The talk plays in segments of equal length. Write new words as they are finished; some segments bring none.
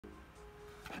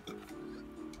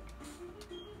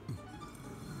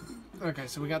Okay,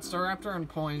 so we got Staraptor on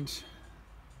point.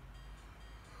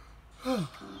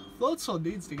 Floatzel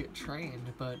needs to get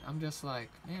trained, but I'm just like,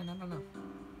 man, I don't know.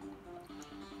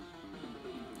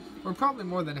 We're probably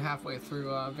more than halfway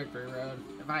through Victory Road,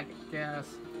 if I can guess.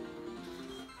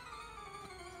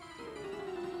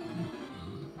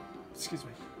 Excuse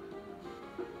me.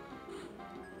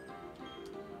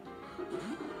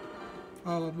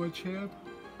 Oh, my champ.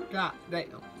 God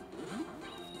damn.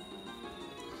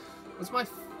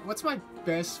 What's my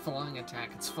best flying attack?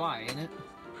 It's fly, ain't it?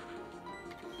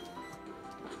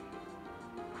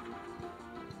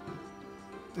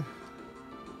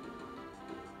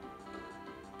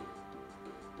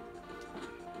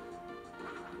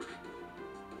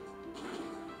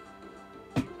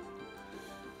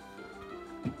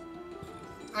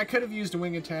 I could have used a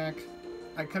wing attack.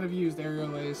 I could have used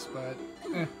aerial ace, but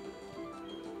eh.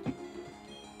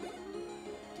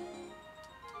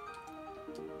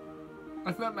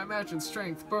 I've met my match in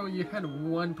strength. Bro, you had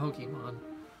one Pokemon.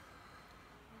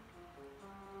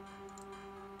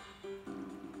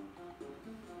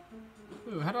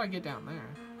 Ooh, how do I get down there?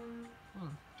 Huh.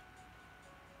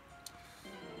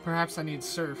 Perhaps I need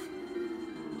Surf.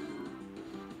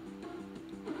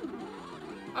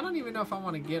 I don't even know if I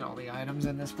want to get all the items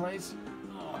in this place.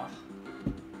 Ugh.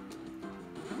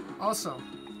 Also,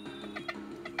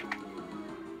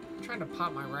 I'm trying to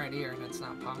pop my right ear and it's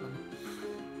not popping.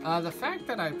 The fact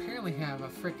that I apparently have a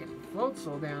freaking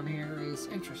Floatzel down here is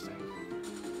interesting.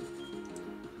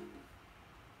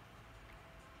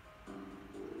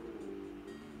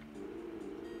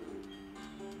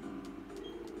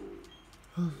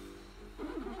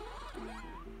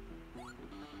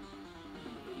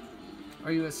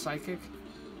 Are you a psychic?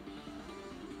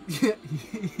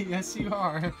 Yes, you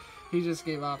are. He just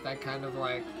gave off that kind of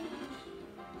like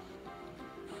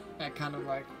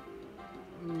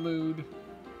mood.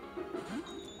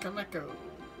 Kameko.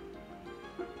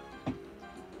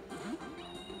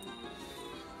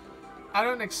 I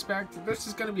don't expect this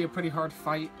is going to be a pretty hard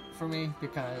fight for me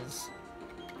because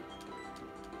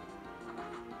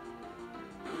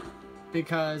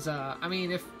I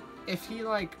mean if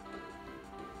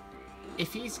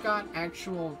he's got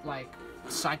actual like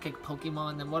psychic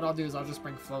Pokemon, then what I'll do is I'll just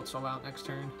bring Floatzel out next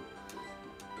turn.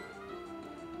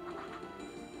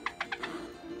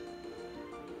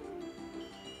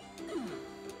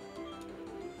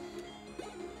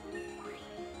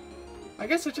 I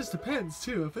guess it just depends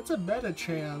too. If it's a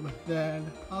Metacham, then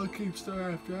I'll keep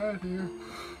Staraptor out here.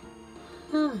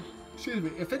 Excuse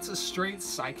me. If it's a straight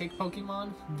psychic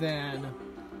Pokemon, then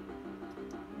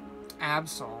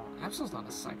Absol. Absol's not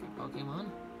a psychic Pokemon.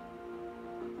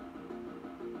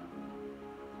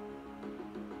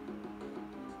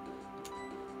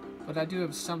 But I do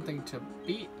have something to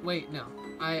beat. Wait, no.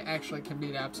 I actually can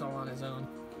beat Absol on his own.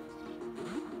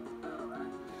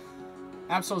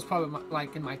 Absol's probably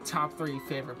like in my top 3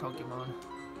 favorite Pokemon.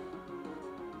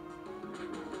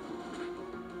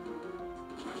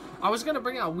 I was gonna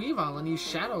bring out Weavile and use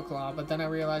Shadow Claw, but then I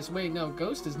realized, wait, no,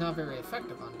 Ghost is not very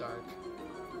effective on Dark.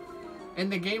 In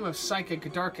the game of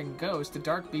Psychic, Dark, and Ghost, the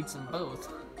Dark beats them both.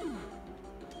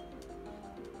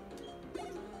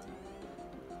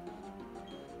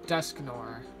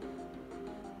 Dusknoir.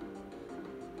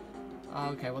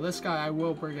 Okay, well this guy I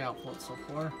will bring out Floatzel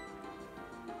for.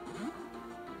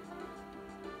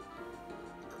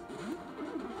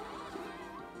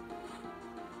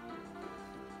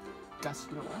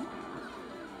 Dusknoir.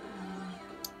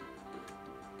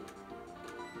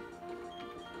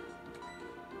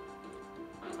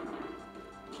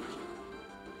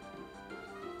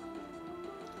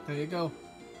 There you go.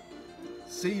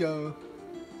 See ya.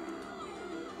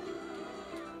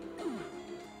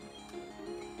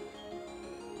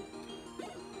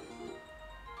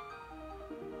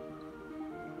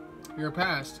 You're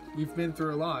past. You've been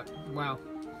through a lot. Wow.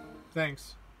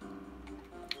 Thanks.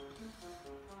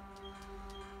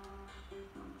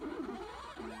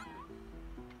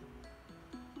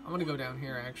 I'm gonna go down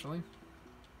here, actually.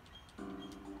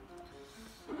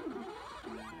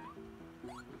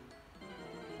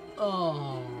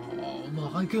 Oh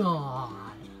my god.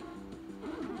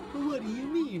 What do you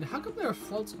mean? How come there are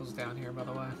Floatzels down here, by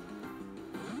the way?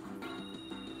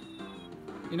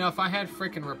 You know, if I had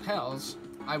frickin' repels,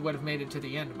 I would have made it to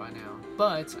the end by now.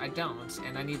 But I don't,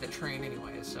 and I need the train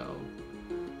anyway, so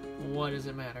what does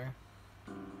it matter?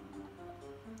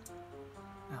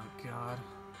 Oh god.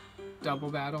 Double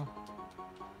battle.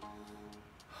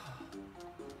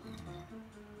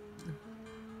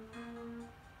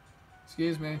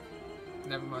 Excuse me.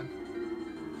 Never mind.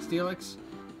 Steelix.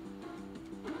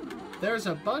 There's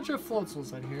a bunch of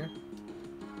Floatzels in here.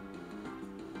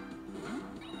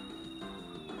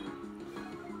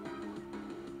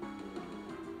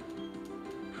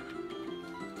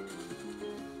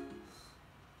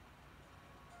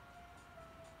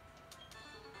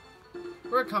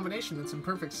 We're a combination that's in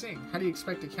perfect sync. How do you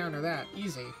expect to counter that?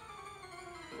 Easy.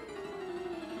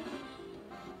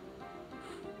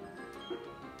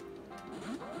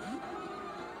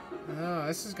 Oh,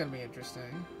 this is gonna be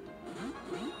interesting.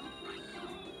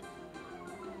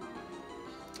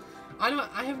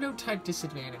 I have no type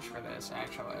disadvantage for this,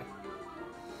 actually.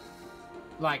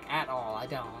 Like, at all, I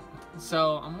don't.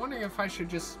 So, I'm wondering if I should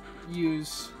just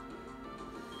use...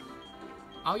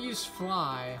 I'll use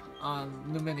Fly on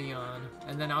Luminion,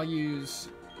 and then I'll use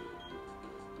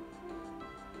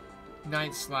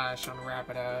Night Slash on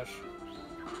Rapidash.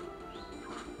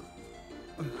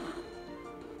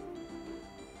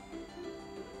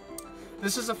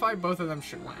 This is a fight both of them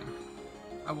should win.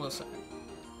 I will say.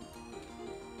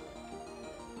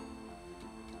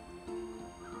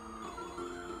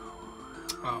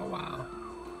 Oh, wow.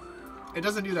 It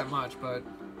doesn't do that much, but...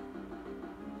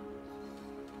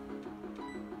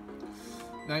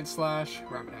 Night Slash,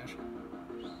 Rapidash.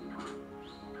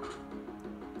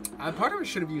 Part of it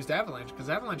should have used Avalanche, because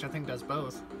Avalanche, I think, does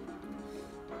both.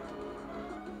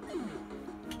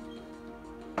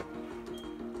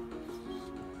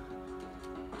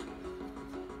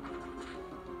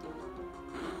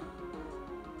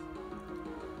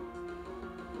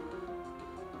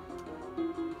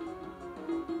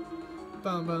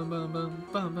 Bum bum bum bum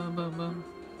bum bum bum bum.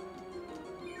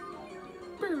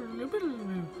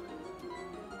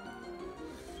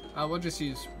 We'll just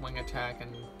use Wing Attack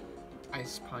and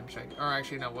Ice Punch. Or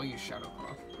actually, no, we'll use Shadow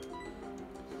Claw.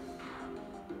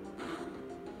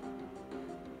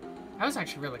 That was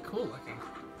actually really cool looking.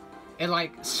 It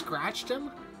like scratched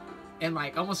him and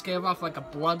like almost gave off like a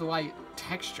blood-like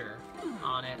texture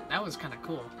on it. That was kind of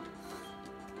cool.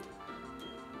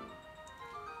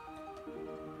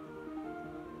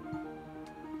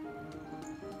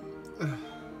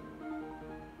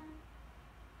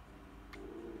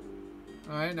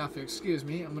 Alright, now if you excuse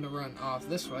me, I'm going to run off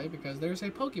this way because there's a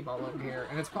Pokeball over here,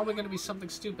 and it's probably going to be something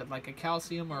stupid like a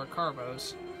Calcium or a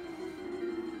Carvos.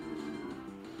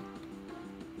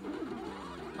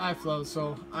 Hi,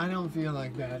 Floatzel. I don't feel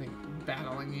like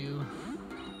battling you.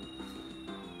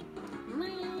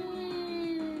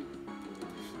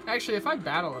 Actually, if I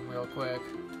battle him real quick...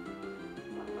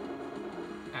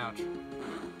 Ouch.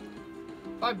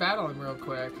 If I battle him real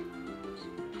quick,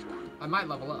 I might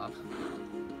level up.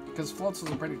 Because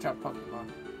Floatzel's a pretty tough Pokemon.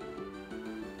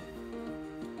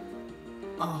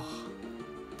 Oh.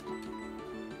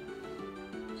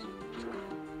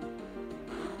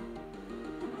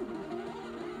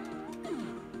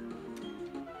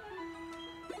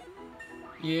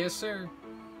 Yes, sir.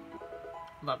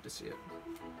 Love to see it.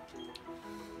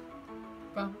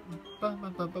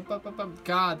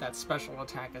 God, that special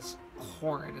attack is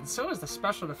horrid. And so is the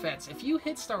special defense. If you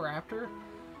hit Staraptor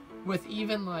with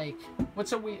even like,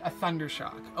 what's a Thunder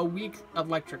Shock, a weak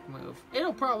electric move,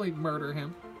 it'll probably murder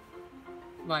him.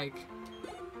 Like,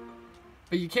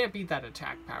 but you can't beat that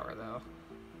attack power though.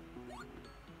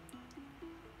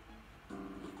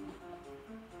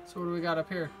 So what do we got up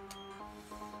here?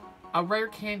 A rare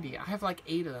candy. I have like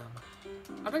 8 of them.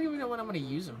 I don't even know what I'm going to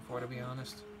use them for, to be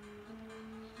honest.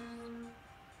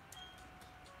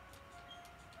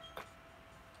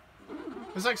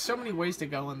 There's like so many ways to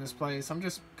go in this place. I'm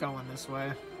just going this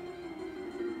way.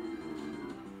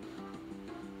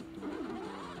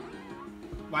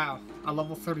 Wow, a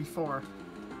level 34.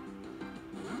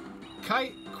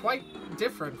 Quite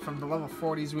different from the level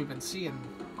 40s we've been seeing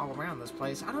all around this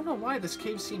place. I don't know why this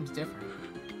cave seems different.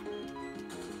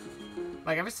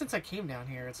 Like, ever since I came down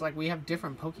here, it's like we have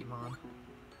different Pokemon.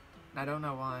 I don't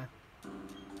know why.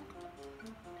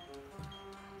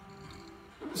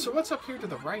 So what's up here to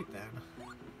the right, then?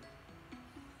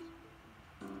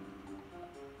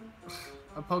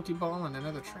 A Pokeball and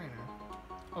another trainer.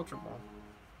 Ultra Ball.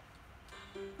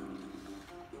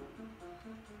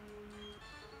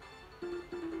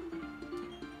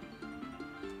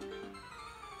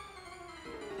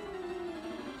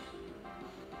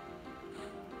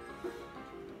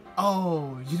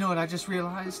 Oh, you know what I just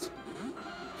realized?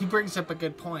 He brings up a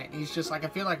good point. He's just like, I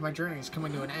feel like my journey is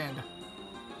coming to an end.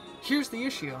 Here's the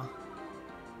issue.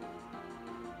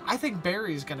 I think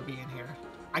Barry's gonna be in here.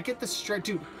 I get this straight,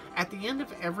 dude. At the end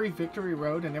of every Victory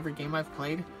Road and every game I've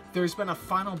played, there's been a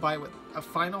final fight with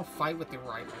the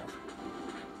rival.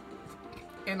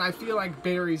 And I feel like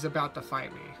Barry's about to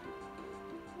fight me.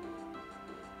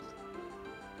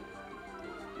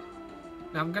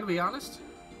 Now I'm gonna be honest.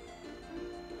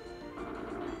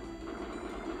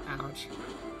 Ouch.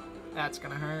 That's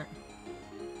gonna hurt.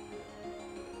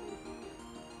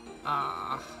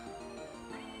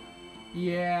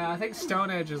 Yeah, I think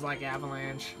Stone Edge is like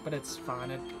Avalanche, but it's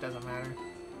fine. It doesn't matter.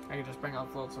 I can just bring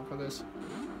out Floatzel for this.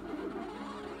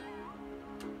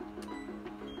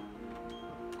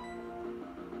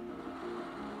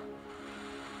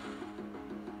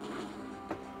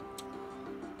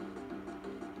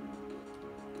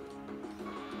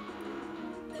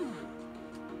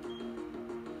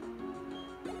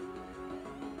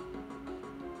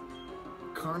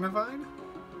 Carnivine?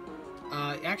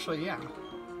 Actually, yeah.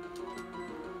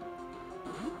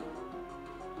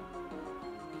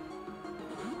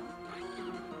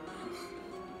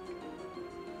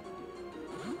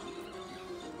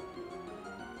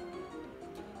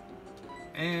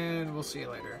 And we'll see you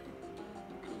later.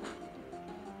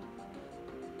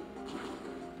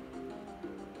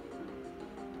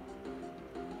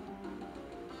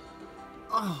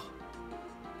 Oh.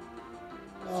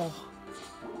 Oh.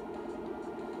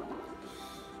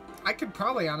 I could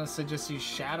probably honestly just use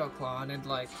Shadow Claw and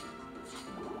like...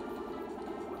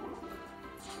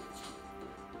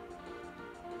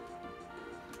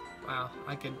 Wow,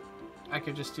 I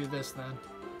could just do this then.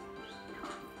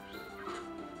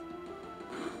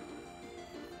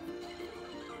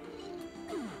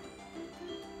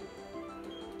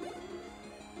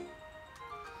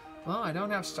 Well, I don't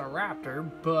have Staraptor,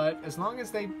 but as long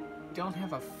as they don't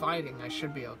have a fighting, I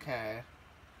should be okay.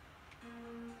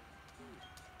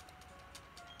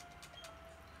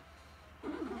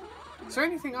 Is there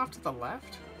anything off to the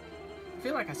left? I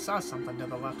feel like I saw something to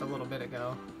the left a little bit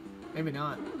ago. Maybe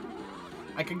not.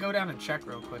 I can go down and check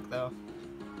real quick, though.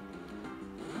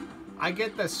 I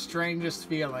get the strangest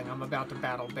feeling I'm about to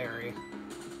battle Barry.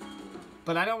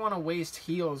 But I don't want to waste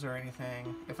heals or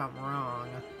anything if I'm wrong.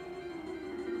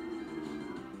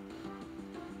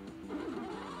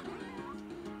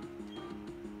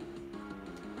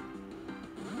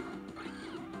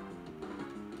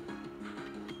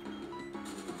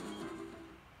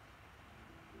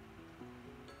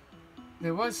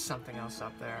 There was something else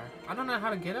up there. I don't know how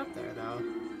to get up there, though.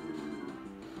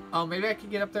 Oh, maybe I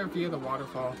could get up there via the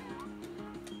waterfall.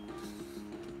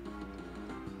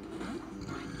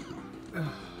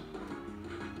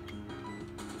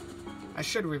 I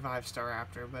should revive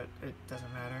Staraptor, but it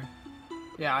doesn't matter.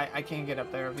 Yeah, I can't get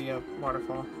up there via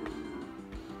waterfall.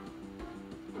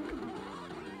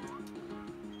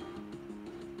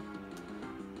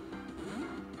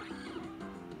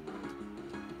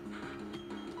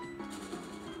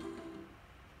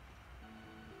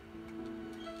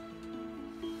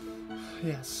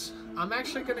 Yes. I'm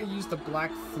actually going to use the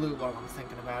Black Flute while I'm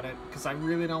thinking about it, because I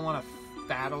really don't want to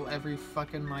battle every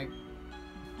fucking, like...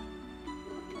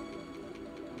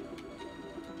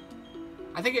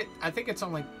 I think it's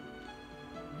only...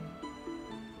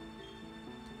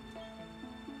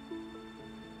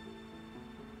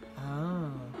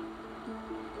 Oh.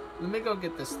 Let me go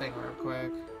get this thing real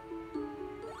quick.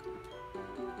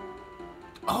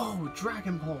 Oh,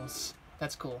 Dragon Pulse!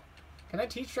 That's cool. Can I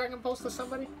teach Dragon Pulse to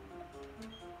somebody?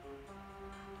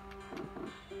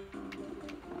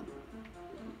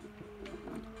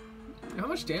 How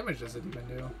much damage does it even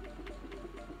do?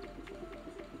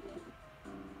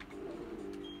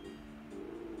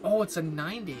 Oh, it's a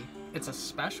 90. It's a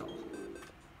special.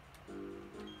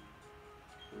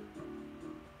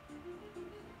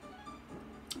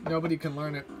 Nobody can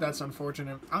learn it. That's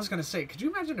unfortunate. I was gonna say, could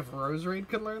you imagine if Roserade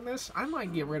could learn this? I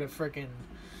might get rid of frickin'...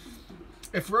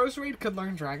 If Roserade could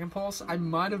learn Dragon Pulse, I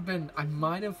might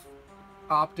have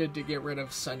opted to get rid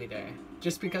of Sunny Day.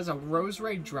 Just because a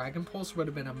Roserade Dragon Pulse would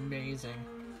have been amazing.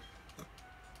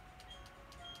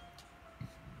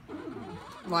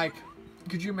 Like,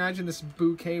 could you imagine this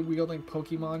bouquet-wielding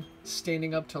Pokemon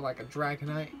standing up to, like, a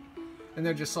Dragonite? And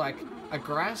they're just, like, a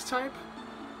grass type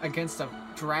against a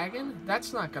dragon?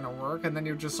 That's not gonna work. And then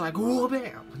you're just like, whoa,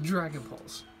 bam! Dragon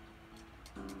Pulse.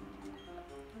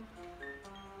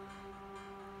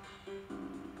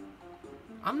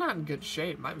 I'm not in good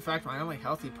shape. In fact, my only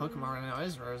healthy Pokemon right now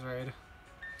is Roserade.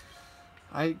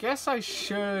 I guess I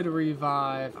should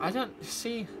revive. I don't...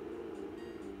 See...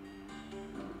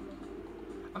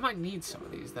 I might need some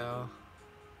of these, though.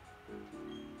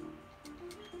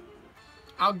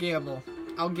 I'll gamble.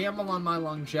 I'll gamble on my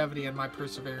longevity and my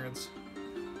perseverance.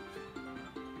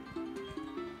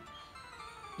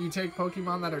 You take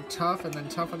Pokemon that are tough and then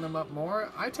toughen them up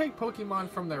more. I take Pokemon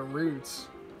from their roots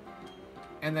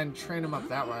and then train them up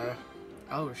that way.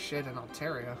 Oh shit, an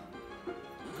Altaria.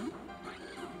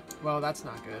 Well, that's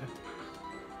not good.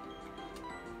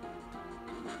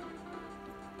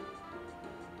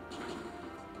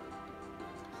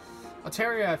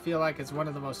 Altaria, I feel like, is one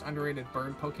of the most underrated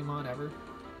bird Pokemon ever.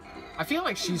 I feel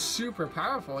like she's super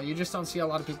powerful. You just don't see a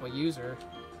lot of people use her.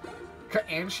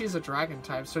 And she's a dragon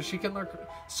type, so she can learn.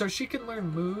 So she can learn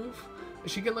Move,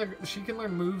 She can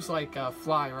learn moves like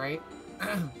fly, right?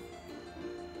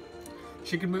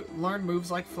 She can learn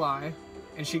moves like fly,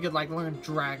 and she could like learn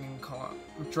dragon claw,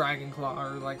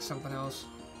 or like something else.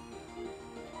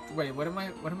 Wait, what am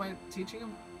I teaching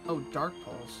him? Oh, dark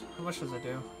pulse. How much does it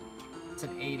do? It's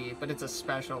an 80, but it's a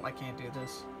special. I can't do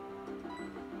this.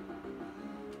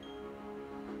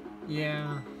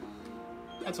 Yeah,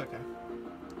 that's okay.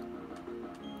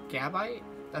 Gabite?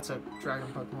 That's a dragon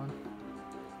Pokemon.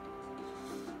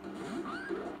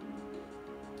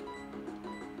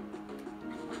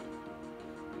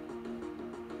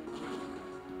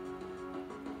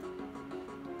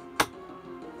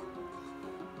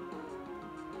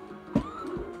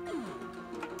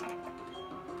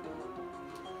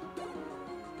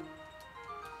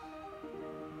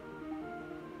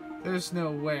 There's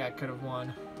no way I could have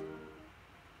won.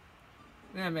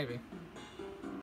 Yeah, maybe.